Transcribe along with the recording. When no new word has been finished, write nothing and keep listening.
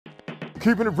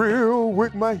Keeping it real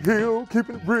with my heel,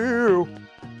 keeping it real.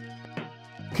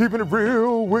 Keeping it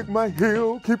real with my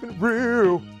heel, keeping it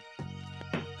real.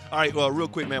 All right, well, real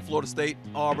quick, man. Florida State,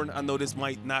 Auburn. I know this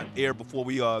might not air before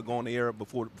we go on the air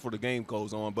before the game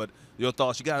goes on, but your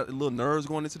thoughts? You got a little nerves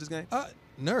going into this game?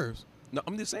 Nerves? No,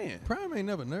 I'm just saying. Prime ain't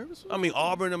never nervous. I mean,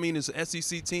 Auburn. I mean, it's an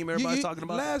SEC team. Everybody's talking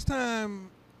about. Last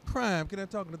time Prime, can I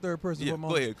talk in the third person? Yeah,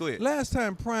 go ahead. Last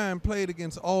time Prime played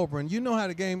against Auburn, you know how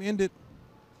the game ended?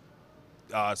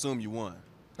 I assume you won.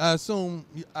 I assume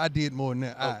I did more than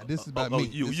that. This is about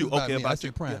me. Okay, I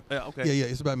said Prime. Yeah, okay. Yeah,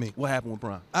 it's about me. What happened with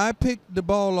Prime? I picked the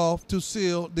ball off to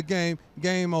seal the game.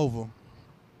 Game over.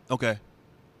 Okay.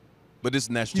 But this is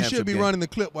national You championship should be game. running the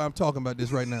clip while I'm talking about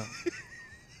this right now.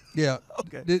 Yeah.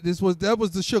 Okay. That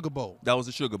was the Sugar Bowl. That was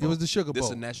the Sugar Bowl. It was the Sugar Bowl. This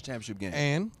is a national championship game.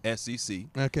 And? SEC.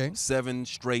 Okay. 7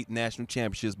 straight national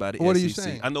championships by the SEC. What are you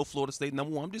saying? I know Florida State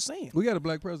 #1. I'm just saying. We got a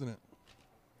black president.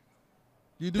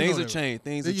 You do Things know have that. changed.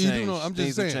 Things have You changed. do know. I'm just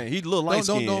Things have saying. changed. He's a little light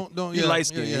skinned. Don't. He's light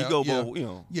skinned. He go, you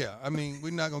know. Yeah, I mean,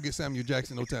 we're not gonna get Samuel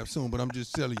Jackson no time soon, but I'm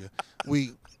just telling you,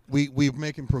 we're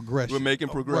making progression. We're making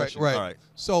progression. Right. All right.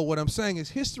 So what I'm saying is,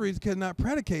 history cannot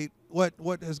predicate what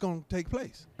is going to take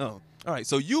place. Oh, all right.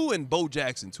 So you and Bo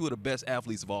Jackson, 2 of the best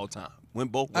athletes of all time,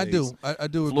 went both ways. I do.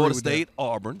 Agree Florida with State, that.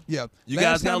 Auburn. Yeah. You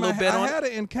guys got a little bet on I it? had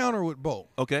an encounter with Bo.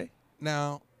 Okay.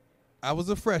 Now, I was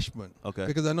a freshman. Okay.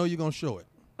 Because I know you're gonna show it.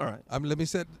 All right. Let me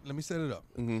set it up.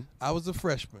 Mm-hmm. I was a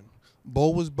freshman. Bo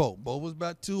was Bo. Bo was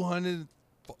about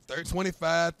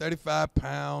 225, 35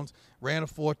 pounds. Ran a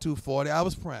 4.240. I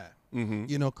was Prime. Mm-hmm.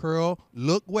 You know, curl,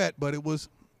 looked wet, but it was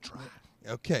dry.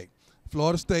 Okay.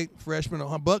 Florida State freshman,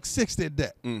 $160 at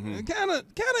that. Mm-hmm. Kind of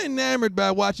enamored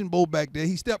by watching Bo back there.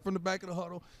 He stepped from the back of the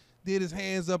huddle, did his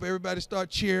hands up. Everybody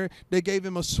started cheering. They gave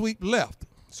him a sweep left.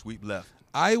 Sweep left.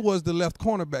 I was the left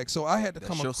cornerback, so I had to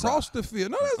come across the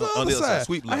field. No, that's the other side.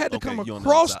 Sweep left. I had to Okay, come you're on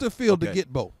across other the side. field to Okay.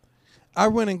 get Bo. I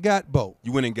went and got Bo.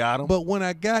 You went and got him? But when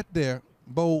I got there,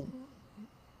 Bo.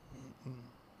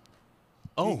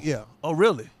 Yeah. Oh,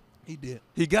 really? He did.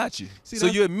 He got you. See, so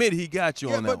you admit he got you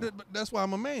on that one. but that's why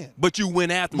I'm a man. But you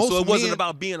went after him, Most so it wasn't men-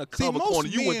 about being a cover most corner.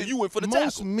 You went for the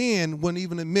Most tackle. men wouldn't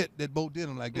even admit that Bo did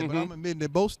him like that. But I'm admitting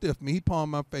that Bo stiffed me. He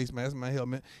palmed my face mask, my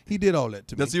helmet. He did all that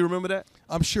to me. Does he remember that?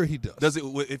 I'm sure he does. Does it?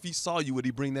 If he saw you, would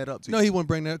he bring that up to you? No, he wouldn't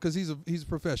bring that because he's a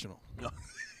professional.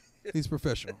 He's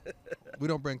professional. We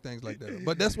don't bring things like that up.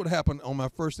 But that's what happened on my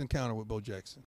first encounter with Bo Jackson.